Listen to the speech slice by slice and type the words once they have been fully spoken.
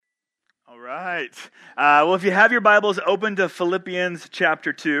All right. Well, if you have your Bibles, open to Philippians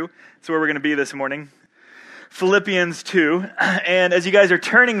chapter 2. That's where we're going to be this morning. Philippians 2. And as you guys are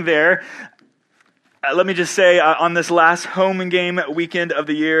turning there, let me just say, on this last home game weekend of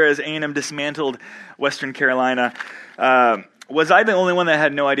the year as A&M dismantled Western Carolina, was I the only one that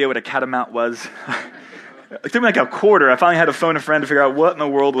had no idea what a catamount was? It took me like a quarter. I finally had to phone a friend to figure out what in the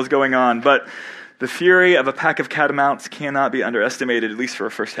world was going on. But the fury of a pack of catamounts cannot be underestimated, at least for a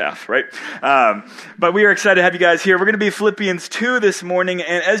first half, right? But we are excited to have you guys here. We're going to be Philippians 2 this morning,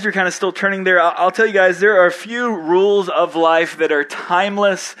 and as you're kind of still turning there, I'll tell you guys, there are a few rules of life that are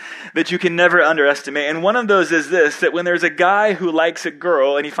timeless that you can never underestimate, and one of those is this, that when there's a guy who likes a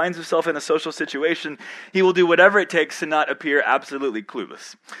girl and he finds himself in a social situation, he will do whatever it takes to not appear absolutely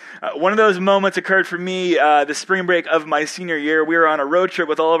clueless. One of those moments occurred for me the spring break of my senior year. We were on a road trip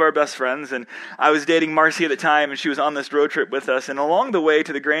with all of our best friends, and I was dating Marcy at the time, and she was on this road trip with us, and along the way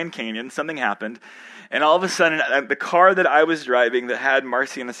to the Grand Canyon, something happened, and all of a sudden, the car that I was driving that had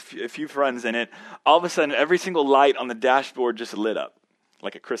Marcy and a few friends in it, all of a sudden, every single light on the dashboard just lit up,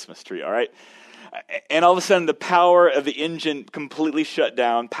 like a Christmas tree, all right? And all of a sudden, the power of the engine completely shut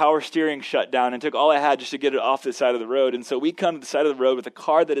down, power steering shut down, and took all I had just to get it off the side of the road, and so we come to the side of the road with a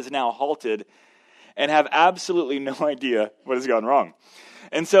car that is now halted and have absolutely no idea what has gone wrong.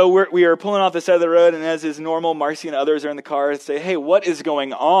 And so we are pulling off the side of the road, and as is normal, Marcy and others are in the car and say, hey, what is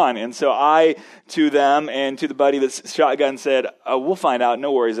going on? And so I, to them and to the buddy that's shotgun, said, we'll find out,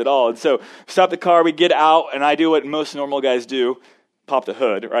 no worries at all. And so stop the car, we get out, and I do what most normal guys do, pop the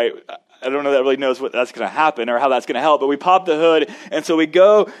hood, right? I don't know that really knows what that's going to happen or how that's going to help, but we pop the hood, and so we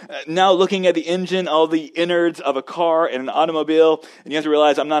go now looking at the engine, all the innards of a car and an automobile, and you have to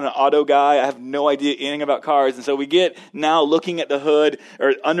realize I'm not an auto guy. I have no idea anything about cars, and so we get now looking at the hood,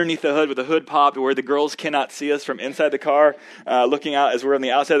 or underneath the hood with the hood popped where the girls cannot see us from inside the car, looking out as we're on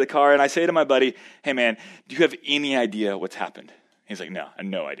the outside of the car, and I say to my buddy, hey man, do you have any idea what's happened? He's like, no, I have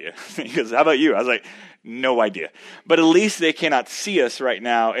no idea. He goes, how about you? I was like, no idea. But at least they cannot see us right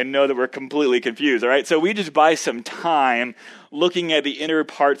now and know that we're completely confused, all right? So we just buy some time looking at the inner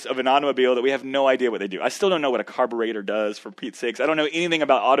parts of an automobile that we have no idea what they do. I still don't know what a carburetor does, for Pete's sakes. I don't know anything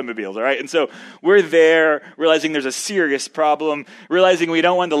about automobiles, all right? And so we're there realizing there's a serious problem, realizing we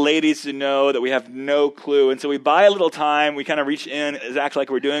don't want the ladies to know that we have no clue. And so we buy a little time. We kind of reach in, act like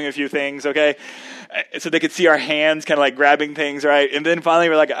we're doing a few things, okay? So they could see our hands kind of like grabbing things, right? And then finally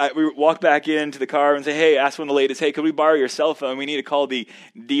we walk back into the car and say, hey, ask one of the ladies, hey, could we borrow your cell phone? We need to call the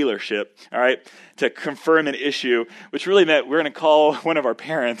dealership, all right, to confirm an issue, which really meant we're going to call one of our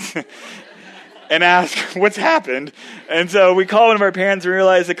parents and ask what's happened. And so we call one of our parents and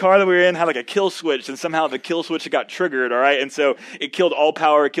realize the car that we were in had like a kill switch, and somehow the kill switch got triggered, all right? And so it killed all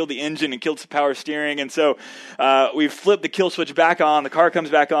power, it killed the engine, it killed some power steering. And so we flipped the kill switch back on, the car comes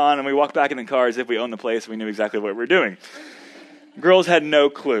back on, and we walk back in the car as if we owned the place, we knew exactly what we were doing. Girls had no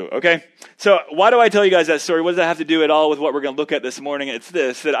clue, okay? So why do I tell you guys that story? What does that have to do at all with what we're going to look at this morning? It's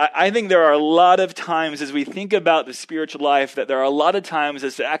this, that I think there are a lot of times as we think about the spiritual life, that there are a lot of times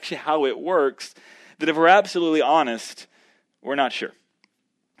as to actually how it works, that if we're absolutely honest, we're not sure.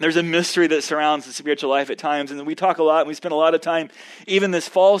 There's a mystery that surrounds the spiritual life at times, and we talk a lot, and we spend a lot of time, even this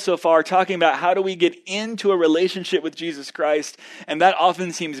fall so far, talking about how do we get into a relationship with Jesus Christ, and that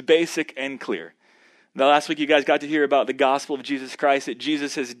often seems basic and clear. The last week you guys got to hear about the gospel of Jesus Christ, that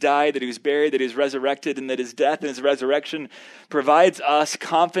Jesus has died, that he was buried, that he was resurrected, and that his death and his resurrection provides us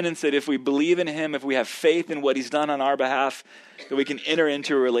confidence that if we believe in him, if we have faith in what he's done on our behalf, that we can enter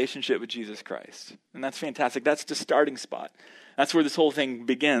into a relationship with Jesus Christ. And that's fantastic. That's the starting spot. That's where this whole thing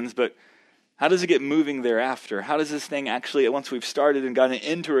begins, but how does it get moving thereafter? How does this thing actually, once we've started and gotten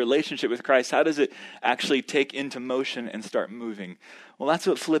into a relationship with Christ, how does it actually take into motion and start moving? Well, that's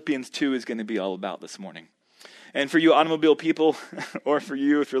what Philippians 2 is going to be all about this morning. And for you automobile people, or for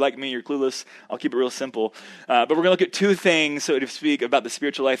you, if you're like me, you're clueless, I'll keep it real simple. But we're going to look at two things, so to speak, about the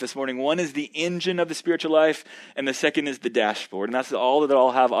spiritual life this morning. One is the engine of the spiritual life, and the second is the dashboard. And that's all that I'll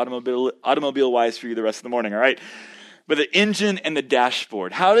have automobile-wise for you the rest of the morning, all right? But the engine and the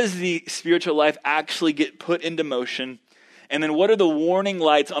dashboard. How does the spiritual life actually get put into motion? And then what are the warning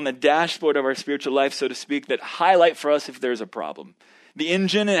lights on the dashboard of our spiritual life, so to speak, that highlight for us if there's a problem? The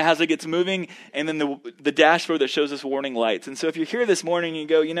engine and how it gets moving, and then the dashboard that shows us warning lights. And so if you're here this morning and you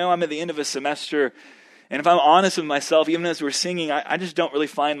go, I'm at the end of a semester, and if I'm honest with myself, even as we're singing, I just don't really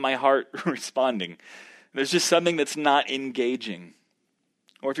find my heart responding. There's just something that's not engaging.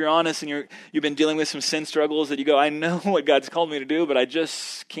 Or if you're honest and you've been dealing with some sin struggles that you go, I know what God's called me to do, but I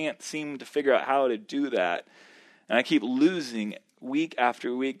just can't seem to figure out how to do that. And I keep losing week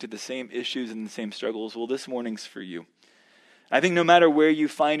after week to the same issues and the same struggles. Well, this morning's for you. I think no matter where you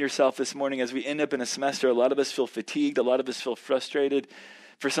find yourself this morning, as we end up in a semester, a lot of us feel fatigued, a lot of us feel frustrated.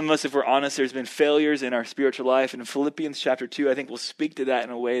 For some of us, if we're honest, there's been failures in our spiritual life. And in Philippians chapter 2, I think we'll speak to that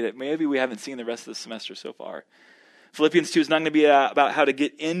in a way that maybe we haven't seen the rest of the semester so far. Philippians 2 is not going to be about how to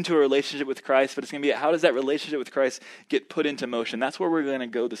get into a relationship with Christ, but it's going to be how does that relationship with Christ get put into motion. That's where we're going to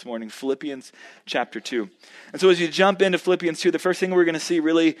go this morning, Philippians chapter 2. And so as you jump into Philippians 2, the first thing we're going to see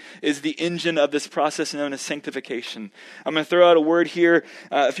really is the engine of this process known as sanctification. I'm going to throw out a word here,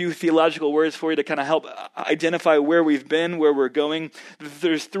 a few theological words for you to kind of help identify where we've been, where we're going.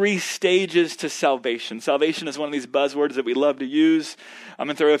 There's 3 stages to salvation. Salvation is one of these buzzwords that we love to use. I'm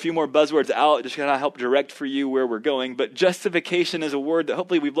going to throw a few more buzzwords out just to kind of help direct for you where we're going. But justification is a word that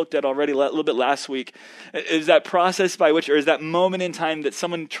hopefully we've looked at already a little bit last week. Is that process by which, or is that moment in time that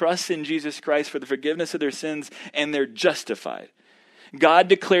someone trusts in Jesus Christ for the forgiveness of their sins and they're justified. God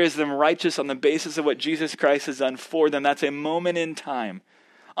declares them righteous on the basis of what Jesus Christ has done for them. That's a moment in time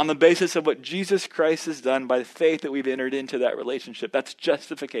on the basis of what Jesus Christ has done by the faith that we've entered into that relationship. That's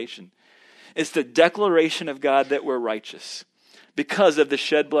justification. It's the declaration of God that we're righteous because of the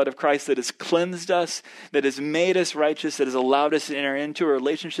shed blood of Christ that has cleansed us, that has made us righteous, that has allowed us to enter into a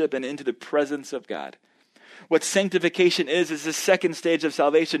relationship and into the presence of God. What sanctification is the second stage of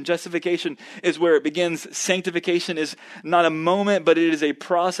salvation. Justification is where it begins. Sanctification is not a moment, but it is a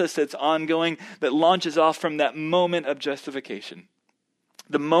process that's ongoing that launches off from that moment of justification.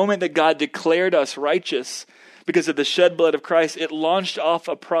 The moment that God declared us righteous because of the shed blood of Christ, it launched off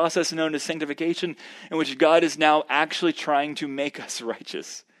a process known as sanctification in which God is now actually trying to make us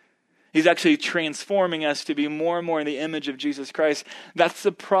righteous. He's actually transforming us to be more and more in the image of Jesus Christ. That's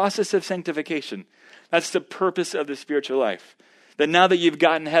the process of sanctification. That's the purpose of the spiritual life. That now that you've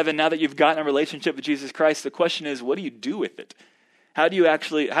gotten heaven, now that you've gotten a relationship with Jesus Christ, the question is, what do you do with it? How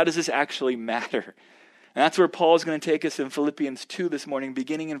does this actually matter? And that's where Paul's going to take us in Philippians 2 this morning,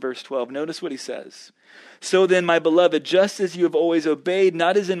 beginning in verse 12. Notice what he says. So then, my beloved, just as you have always obeyed,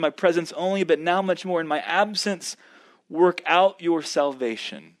 not as in my presence only, but now much more in my absence, work out your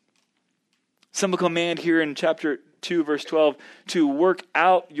salvation. Simple command here in chapter 2, verse 12, to work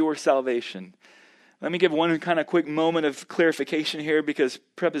out your salvation. Let me give one kind of quick moment of clarification here because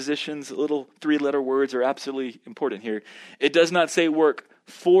prepositions, little 3-letter words are absolutely important here. It does not say work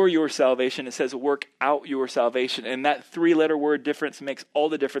for your salvation. It says work out your salvation. And that 3-letter word difference makes all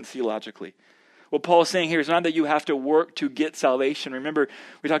the difference theologically. What Paul is saying here is not that you have to work to get salvation. Remember,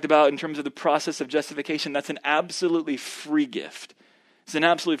 we talked about in terms of the process of justification, that's an absolutely free gift. It's an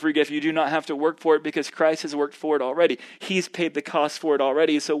absolute free gift. You do not have to work for it because Christ has worked for it already. He's paid the cost for it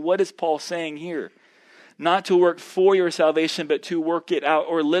already. So what is Paul saying here? Not to work for your salvation, but to work it out,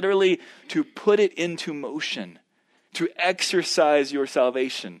 or literally to put it into motion, to exercise your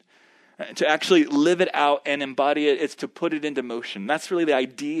salvation, to actually live it out and embody it. It's to put it into motion. That's really the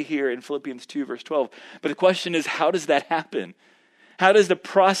idea here in Philippians 2, verse 12. But the question is, how does that happen? How does the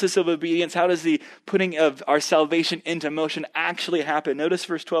process of obedience, how does the putting of our salvation into motion actually happen? Notice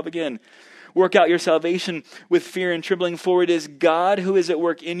verse 12 again. Work out your salvation with fear and trembling, for it is God who is at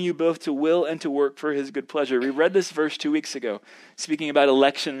work in you both to will and to work for his good pleasure. We read this verse 2 weeks ago, speaking about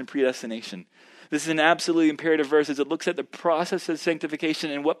election and predestination. This is an absolutely imperative verse as it looks at the process of sanctification.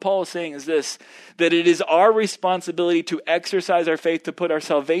 And what Paul is saying is this, that it is our responsibility to exercise our faith, to put our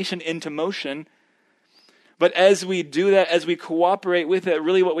salvation into motion. But as we do that, as we cooperate with it,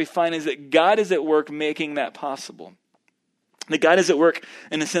 really what we find is that God is at work making that possible. That God is at work,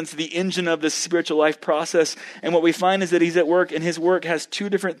 in a sense, the engine of this spiritual life process. And what we find is that he's at work, and his work has 2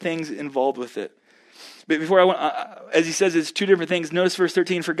 different things involved with it. But before as he says, it's 2 different things. Notice verse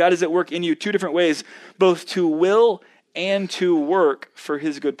 13, for God is at work in you 2 different ways, both to will and to work for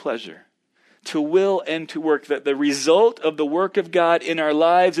his good pleasure. To will and to work. That the result of the work of God in our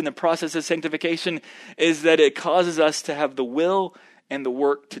lives in the process of sanctification is that it causes us to have the will and the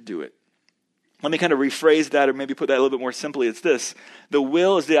work to do it. Let me kind of rephrase that, or maybe put that a little bit more simply. It's this. The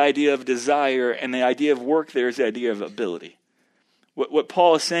will is the idea of desire, and the idea of work there is the idea of ability. What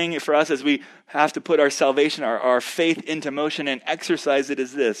Paul is saying for us as we have to put our salvation, our faith into motion and exercise it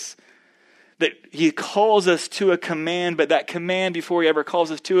is this. That he calls us to a command, but that command before he ever calls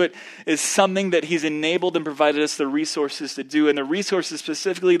us to it is something that he's enabled and provided us the resources to do. And the resources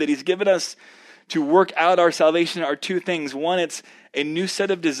specifically that he's given us to work out our salvation are 2 things. One, it's a new set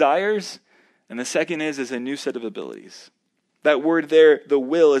of desires. And the second is a new set of abilities. That word there, the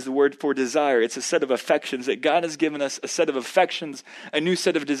will, is the word for desire. It's a set of affections that God has given us, a set of affections, a new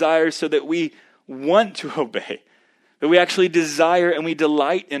set of desires so that we want to obey. That we actually desire and we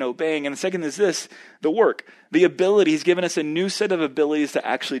delight in obeying. And the second is this, the work, the ability. He's given us a new set of abilities to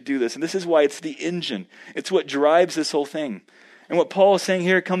actually do this. And this is why it's the engine. It's what drives this whole thing. And what Paul is saying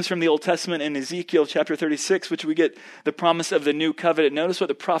here comes from the Old Testament in Ezekiel chapter 36, which we get the promise of the new covenant. Notice what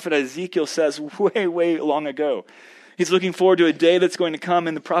the prophet Ezekiel says way long ago. He's looking forward to a day that's going to come,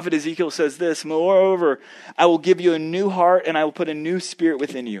 and the prophet Ezekiel says this, "Moreover, I will give you a new heart, and I will put a new spirit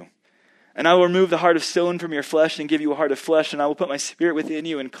within you. And I will remove the heart of stone from your flesh and give you a heart of flesh, and I will put my spirit within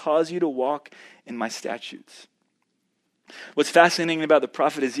you and cause you to walk in my statutes." What's fascinating about the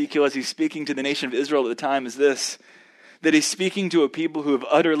prophet Ezekiel as he's speaking to the nation of Israel at the time is this, that he's speaking to a people who have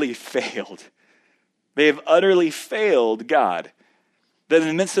utterly failed. They have utterly failed God. That in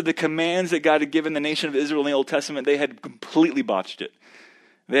the midst of the commands that God had given the nation of Israel in the Old Testament, they had completely botched it.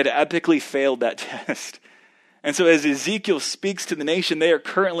 They had epically failed that test. And so as Ezekiel speaks to the nation, they are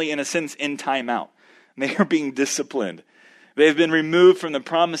currently, in a sense, in timeout. They are being disciplined. They have been removed from the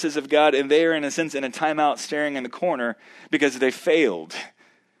promises of God, and they are, in a sense, in a timeout staring in the corner because they failed.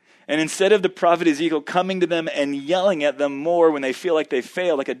 And instead of the prophet Ezekiel coming to them and yelling at them more when they feel like they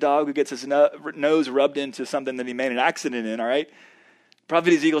failed, like a dog who gets his nose rubbed into something that he made an accident in, all right?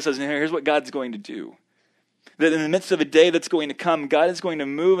 Prophet Ezekiel says, here's what God's going to do. That in the midst of a day that's going to come, God is going to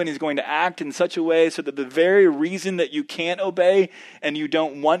move and he's going to act in such a way so that the very reason that you can't obey and you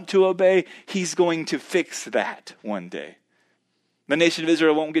don't want to obey, he's going to fix that one day. The nation of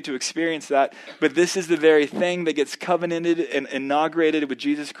Israel won't get to experience that, but this is the very thing that gets covenanted and inaugurated with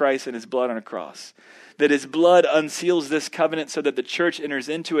Jesus Christ and his blood on a cross. That his blood unseals this covenant so that the church enters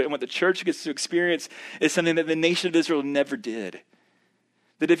into it, and what the church gets to experience is something that the nation of Israel never did.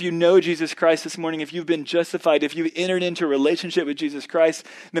 That if you know Jesus Christ this morning, if you've been justified, if you've entered into a relationship with Jesus Christ,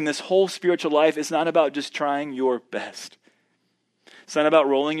 then this whole spiritual life is not about just trying your best. It's not about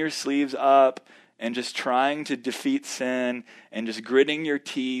rolling your sleeves up and just trying to defeat sin and just gritting your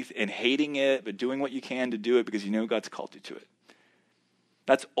teeth and hating it, but doing what you can to do it because you know God's called you to it.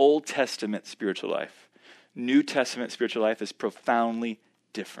 That's Old Testament spiritual life. New Testament spiritual life is profoundly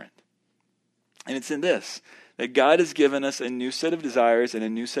different. And it's in this, that God has given us a new set of desires and a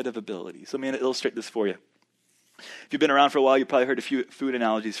new set of abilities. Let me illustrate this for you. If you've been around for a while, you've probably heard a few food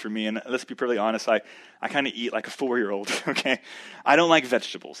analogies from me. And let's be perfectly honest, I kind of eat like a 4-year-old, okay? I don't like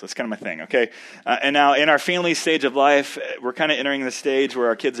vegetables. That's kind of my thing, okay? And now in our family stage of life, we're kind of entering the stage where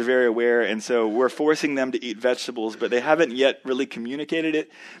our kids are very aware. And so we're forcing them to eat vegetables, but they haven't yet really communicated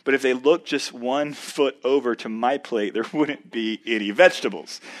it. But if they look just 1 foot over to my plate, there wouldn't be any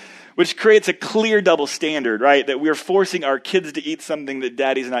vegetables. Which creates a clear double standard, right? That we're forcing our kids to eat something that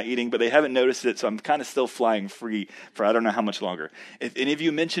daddy's not eating, but they haven't noticed it, so I'm kind of still flying free for I don't know how much longer. If any of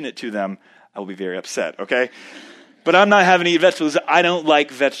you mention it to them, I will be very upset, okay? But I'm not having to eat vegetables. I don't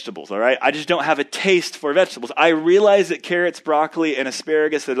like vegetables, all right? I just don't have a taste for vegetables. I realize that carrots, broccoli, and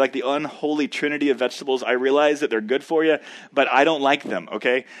asparagus, they're like the unholy trinity of vegetables. I realize that they're good for you, but I don't like them,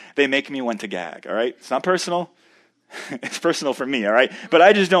 okay? They make me want to gag, all right? It's not personal. It's personal for me, all right? But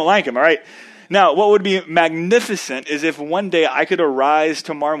I just don't like them, all right? Now, what would be magnificent is if one day I could arise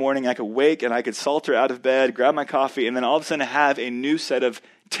tomorrow morning, I could wake and I could saunter out of bed, grab my coffee, and then all of a sudden have a new set of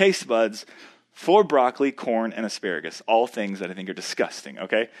taste buds for broccoli, corn, and asparagus. All things that I think are disgusting,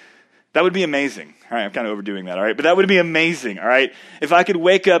 okay? That would be amazing. All right, I'm kind of overdoing that, all right? But that would be amazing, all right? If I could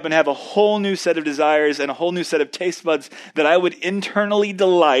wake up and have a whole new set of desires and a whole new set of taste buds that I would internally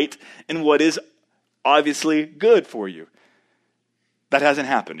delight in what is obviously good for you. That hasn't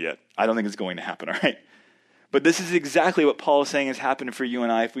happened yet. I don't think it's going to happen, all right? But this is exactly what Paul is saying has happened for you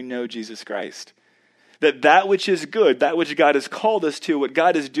and I if we know Jesus Christ. That which is good, that which God has called us to, what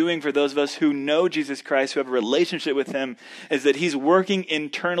God is doing for those of us who know Jesus Christ, who have a relationship with him, is that he's working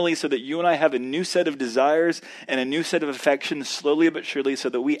internally so that you and I have a new set of desires and a new set of affections slowly but surely so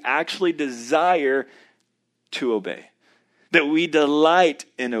that we actually desire to obey. That we delight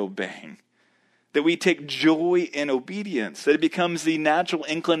in obeying. That we take joy in obedience, that it becomes the natural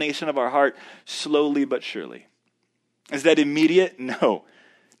inclination of our heart slowly but surely. Is that immediate? No.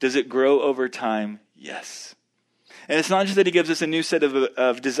 Does it grow over time? Yes. And it's not just that he gives us a new set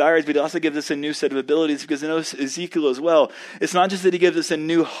of desires, but he also gives us a new set of abilities, because notice Ezekiel as well. It's not just that he gives us a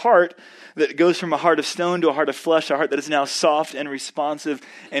new heart that goes from a heart of stone to a heart of flesh, a heart that is now soft and responsive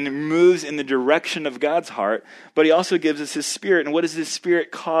and moves in the direction of God's heart, but he also gives us his spirit. And what does his spirit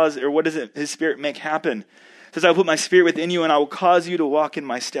cause, or what does his spirit make happen? It says, I will put my spirit within you and I will cause you to walk in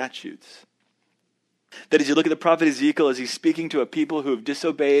my statutes. That as you look at the prophet Ezekiel, as he's speaking to a people who have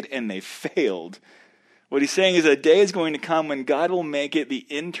disobeyed and they failed, what he's saying is a day is going to come when God will make it the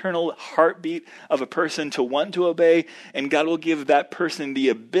internal heartbeat of a person to want to obey, and God will give that person the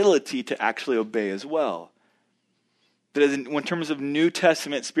ability to actually obey as well. That in terms of New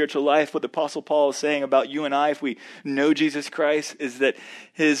Testament spiritual life, what the Apostle Paul is saying about you and I, if we know Jesus Christ, is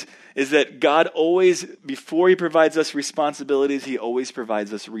that God always, before he provides us responsibilities, he always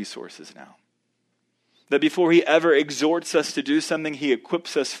provides us resources now. That before he ever exhorts us to do something, he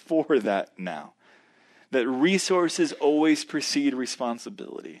equips us for that now. That resources always precede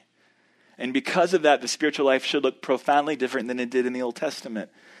responsibility. And because of that, the spiritual life should look profoundly different than it did in the Old Testament.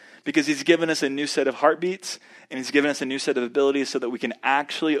 Because he's given us a new set of heartbeats, and he's given us a new set of abilities so that we can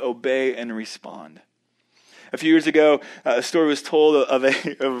actually obey and respond. A few years ago, a story was told of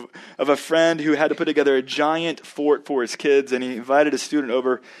a friend who had to put together a giant fort for his kids, and he invited a student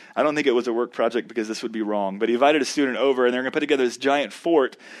over. I don't think it was a work project because this would be wrong, but he invited a student over, and they're going to put together this giant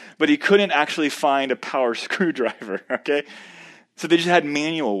fort, but he couldn't actually find a power screwdriver, okay? So they just had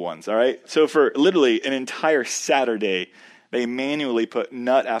manual ones, all right? So for literally an entire Saturday, they manually put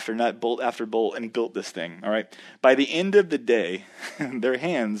nut after nut, bolt after bolt, and built this thing, all right? By the end of the day, their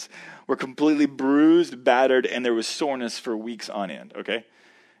hands were completely bruised, battered, and there was soreness for weeks on end, okay?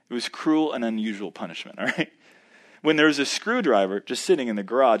 It was cruel and unusual punishment, all right? When there was a screwdriver just sitting in the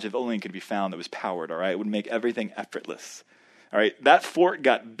garage, if only it could be found, that was powered, all right? It would make everything effortless, all right? That fort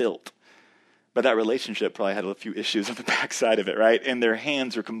got built, but that relationship probably had a few issues on the backside of it, right? And their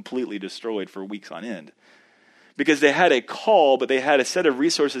hands were completely destroyed for weeks on end. Because they had a call, but they had a set of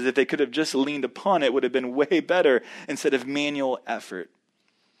resources. If they could have just leaned upon it, would have been way better instead of manual effort.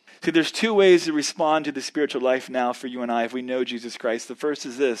 See, there's two ways to respond to the spiritual life now for you and I if we know Jesus Christ. The first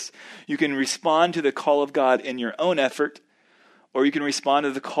is this. You can respond to the call of God in your own effort, or you can respond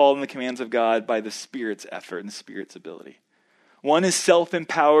to the call and the commands of God by the Spirit's effort and the Spirit's ability. One is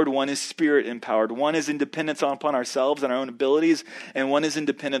self-empowered, one is Spirit-empowered. One is independence upon ourselves and our own abilities, and one is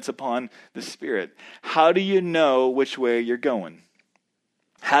independence upon the Spirit. How do you know which way you're going?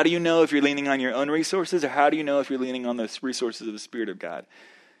 How do you know if you're leaning on your own resources, or how do you know if you're leaning on the resources of the Spirit of God?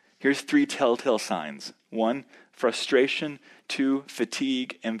 Here's 3 telltale signs. 1, frustration. 2,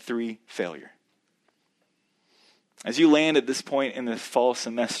 fatigue. And 3, failure. As you land at this point in the fall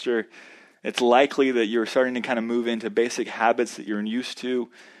semester, it's likely that you're starting to kind of move into basic habits that you're used to,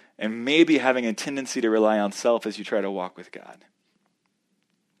 and maybe having a tendency to rely on self as you try to walk with God.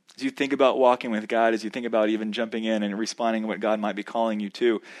 As you think about walking with God, as you think about even jumping in and responding to what God might be calling you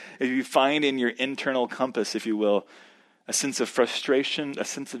to, if you find in your internal compass, if you will, a sense of frustration, a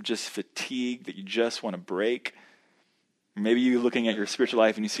sense of just fatigue that you just want to break, maybe you're looking at your spiritual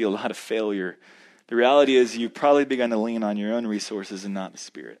life and you see a lot of failure, the reality is you've probably begun to lean on your own resources and not the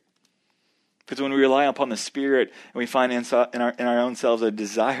Spirit. Because when we rely upon the Spirit and we find in our own selves a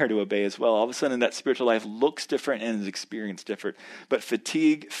desire to obey as well, all of a sudden that spiritual life looks different and is experienced different. But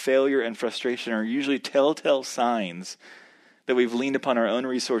fatigue, failure, and frustration are usually telltale signs that we've leaned upon our own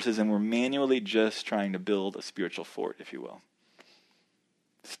resources and we're manually just trying to build a spiritual fort, if you will.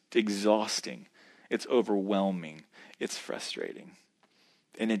 It's exhausting. It's overwhelming. It's frustrating.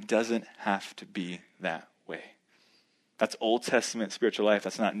 And it doesn't have to be that way. That's Old Testament spiritual life.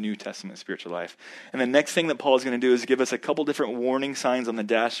 That's not New Testament spiritual life. And the next thing that Paul is going to do is give us a couple different warning signs on the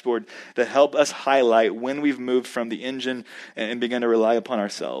dashboard that help us highlight when we've moved from the engine and begun to rely upon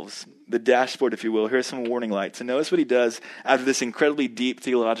ourselves. The dashboard, if you will. Here's some warning lights. And notice what he does after this incredibly deep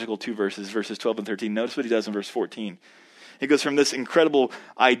theological 2 verses 12 and 13. Notice what he does in verse 14. He goes from this incredible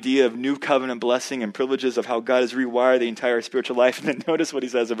idea of new covenant blessing and privileges of how God has rewired the entire spiritual life. And then notice what he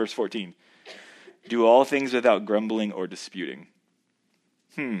says in verse 14. Do all things without grumbling or disputing.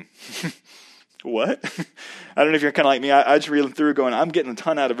 What? I don't know if you're kind of like me. I just read through going, I'm getting a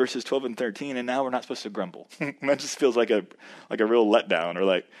ton out of verses 12 and 13, and now we're not supposed to grumble. That just feels like a real letdown, or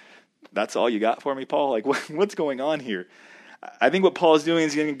like, that's all you got for me, Paul? Like, what's going on here? I think what Paul is doing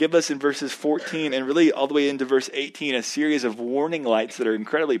is going to give us in verses 14 and really all the way into verse 18 a series of warning lights that are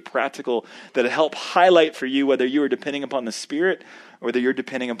incredibly practical that help highlight for you whether you are depending upon the Spirit or whether you're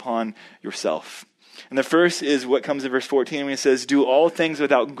depending upon yourself. And the first is what comes in verse 14 when he says, do all things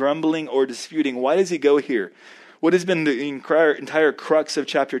without grumbling or disputing. Why does he go here? What has been the entire crux of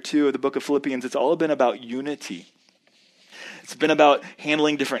chapter 2 of the book of Philippians? It's all been about unity. It's been about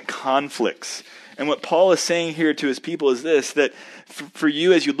handling different conflicts. And what Paul is saying here to his people is this, that for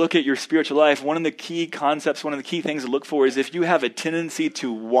you as you look at your spiritual life, one of the key concepts, one of the key things to look for is if you have a tendency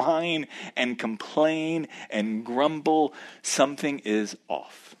to whine and complain and grumble, something is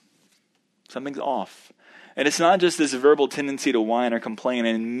off. Something's off. And it's not just this verbal tendency to whine or complain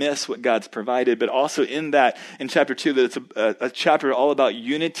and miss what God's provided, but also in chapter 2, that it's a chapter all about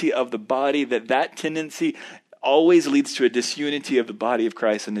unity of the body, that tendency always leads to a disunity of the body of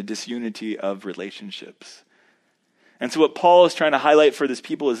Christ and a disunity of relationships. And so what Paul is trying to highlight for this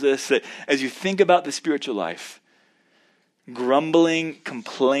people is this, that as you think about the spiritual life, Grumbling,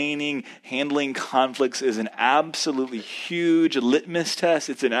 complaining, handling conflicts is an absolutely huge litmus test.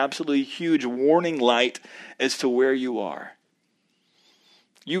 It's an absolutely huge warning light as to where you are.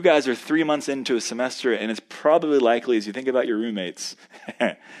 You guys are 3 months into a semester, and it's probably likely, as you think about your roommates,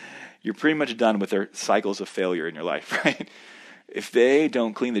 you're pretty much done with their cycles of failure in your life, right? If they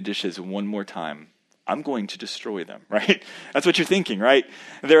don't clean the dishes one more time, I'm going to destroy them, right? That's what you're thinking, right?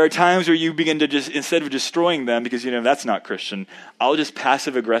 There are times where you begin to just, instead of destroying them, because that's not Christian, I'll just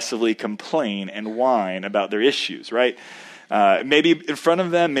passive-aggressively complain and whine about their issues, right? Maybe in front of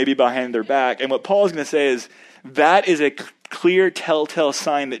them, maybe behind their back. And what Paul is going to say is, that is a clear telltale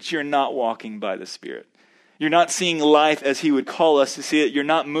sign that you're not walking by the Spirit. You're not seeing life as he would call us to see it. You're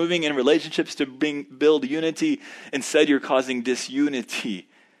not moving in relationships to build unity. Instead, you're causing disunity.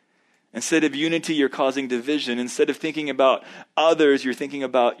 Instead of unity, you're causing division. Instead of thinking about others, you're thinking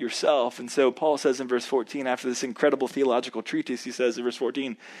about yourself. And so Paul says in verse 14, after this incredible theological treatise, he says in verse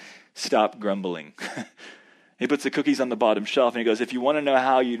 14, stop grumbling. He puts the cookies on the bottom shelf and he goes, if you want to know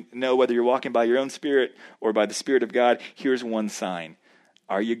how you know whether you're walking by your own spirit or by the Spirit of God, here's one sign.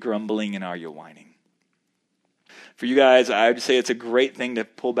 Are you grumbling and are you whining? For you guys, I would say it's a great thing to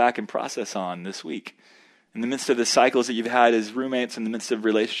pull back and process on this week. In the midst of the cycles that you've had as roommates, in the midst of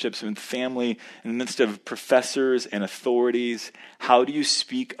relationships with family, in the midst of professors and authorities, how do you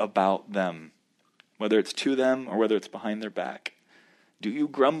speak about them? Whether it's to them or whether it's behind their back. Do you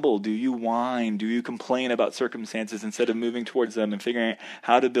grumble? Do you whine? Do you complain about circumstances instead of moving towards them and figuring out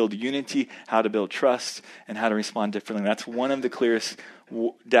how to build unity, how to build trust, and how to respond differently? That's one of the clearest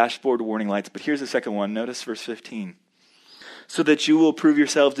dashboard warning lights. But here's the second one. Notice verse 15. So that you will prove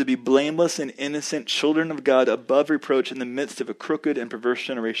yourselves to be blameless and innocent children of God above reproach in the midst of a crooked and perverse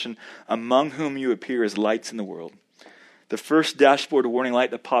generation among whom you appear as lights in the world. The first dashboard warning light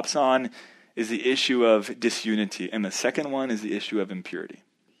that pops on is the issue of disunity, and the second one is the issue of impurity.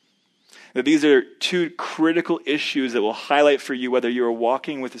 Now, these are two critical issues that will highlight for you whether you are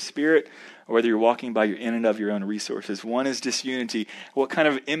walking with the Spirit or whether you're walking by your in and of your own resources. One is disunity. What kind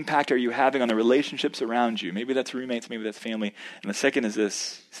of impact are you having on the relationships around you? Maybe that's roommates, maybe that's family. And the second is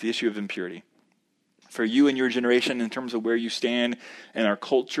this, it's the issue of impurity. For you and your generation, in terms of where you stand and our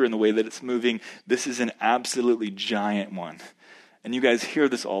culture and the way that it's moving, this is an absolutely giant one. And you guys hear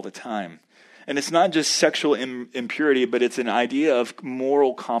this all the time. And it's not just sexual impurity, but it's an idea of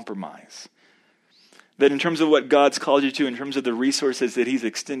moral compromise. That in terms of what God's called you to, in terms of the resources that he's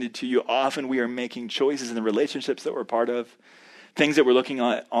extended to you, often we are making choices in the relationships that we're part of, things that we're looking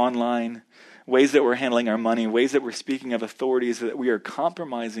at online, ways that we're handling our money, ways that we're speaking of authorities, that we are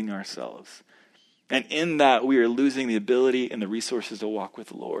compromising ourselves. And in that, we are losing the ability and the resources to walk with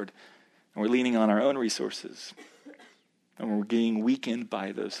the Lord. And we're leaning on our own resources. And we're getting weakened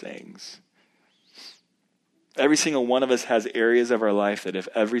by those things. Every single one of us has areas of our life that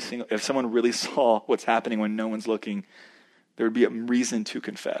if someone really saw what's happening when no one's looking, there would be a reason to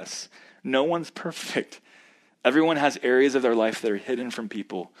confess. No one's perfect. Everyone has areas of their life that are hidden from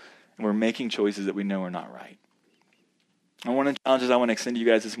people, and we're making choices that we know are not right. And one of the challenges I want to extend to you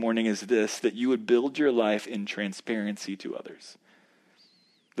guys this morning is this, that you would build your life in transparency to others.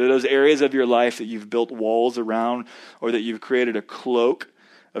 That those areas of your life that you've built walls around, or that you've created a cloak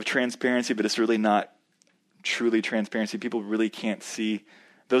of transparency, but it's really not truly transparency, people really can't see,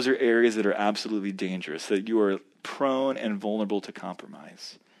 those are areas that are absolutely dangerous, that you are prone and vulnerable to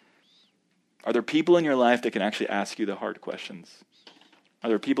compromise. Are there people in your life that can actually ask you the hard questions? Are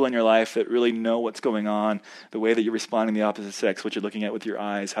there people in your life that really know what's going on, the way that you're responding to the opposite sex, what you're looking at with your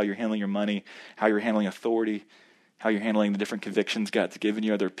eyes, how you're handling your money, how you're handling authority, how you're handling the different convictions God's given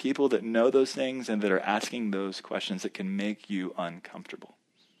you? Are there people that know those things and that are asking those questions that can make you uncomfortable?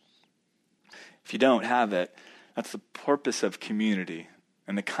 If you don't have it, that's the purpose of community,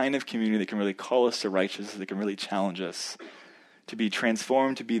 and the kind of community that can really call us to righteousness, that can really challenge us to be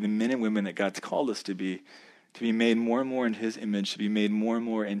transformed, to be the men and women that God's called us to be made more and more into his image, to be made more and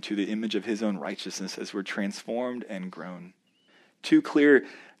more into the image of his own righteousness as we're transformed and grown. Two clear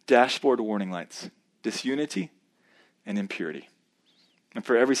dashboard warning lights, disunity and impurity. And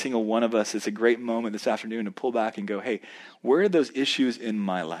for every single one of us, it's a great moment this afternoon to pull back and go, hey, where are those issues in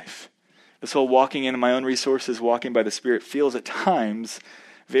my life? This whole walking into my own resources, walking by the Spirit feels at times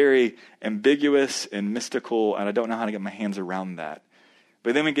very ambiguous and mystical, and I don't know how to get my hands around that.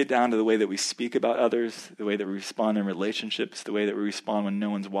 But then we get down to the way that we speak about others, the way that we respond in relationships, the way that we respond when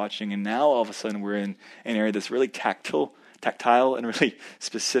no one's watching, and now all of a sudden we're in an area that's really tactile and really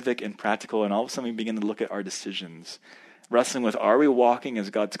specific and practical, and all of a sudden we begin to look at our decisions, wrestling with, are we walking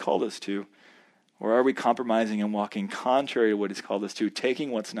as God's called us to, Or are we compromising and walking contrary to what he's called us to, taking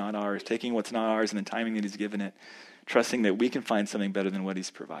what's not ours in the timing that he's given it, trusting that we can find something better than what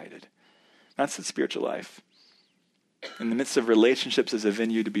he's provided? That's the spiritual life. In the midst of relationships as a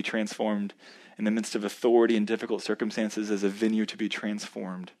venue to be transformed, in the midst of authority and difficult circumstances as a venue to be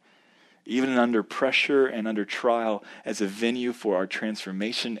transformed, even under pressure and under trial as a venue for our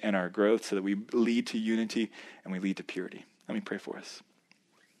transformation and our growth so that we lead to unity and we lead to purity. Let me pray for us.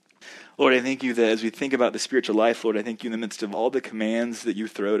 Lord, I thank you that as we think about the spiritual life, Lord, I thank you in the midst of all the commands that you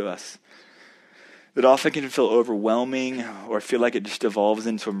throw to us that often can feel overwhelming or feel like it just evolves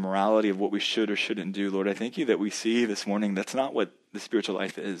into a morality of what we should or shouldn't do. Lord, I thank you that we see this morning that's not what the spiritual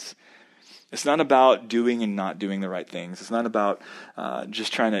life is. It's not about doing and not doing the right things. It's not about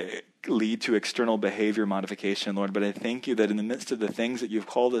just trying to lead to external behavior modification, Lord, but I thank you that in the midst of the things that you've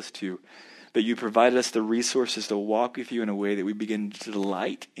called us to, that you provided us the resources to walk with you in a way that we begin to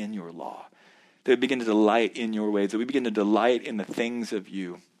delight in your law, that we begin to delight in your ways, that we begin to delight in the things of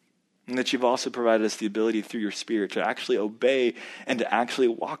you, and that you've also provided us the ability through your Spirit to actually obey and to actually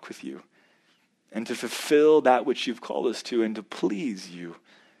walk with you and to fulfill that which you've called us to and to please you,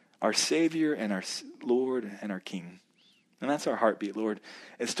 our Savior and our Lord and our King. And that's our heartbeat, Lord,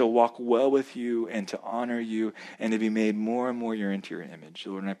 is to walk well with you and to honor you and to be made more and more into your image,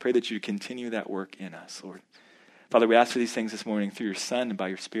 Lord. And I pray that you continue that work in us, Lord. Father, we ask for these things this morning through your Son and by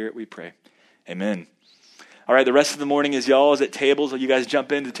your Spirit, we pray. Amen. All right, the rest of the morning is y'all's at tables. You guys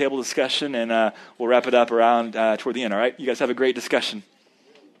jump into table discussion, and we'll wrap it up around toward the end, all right? You guys have a great discussion.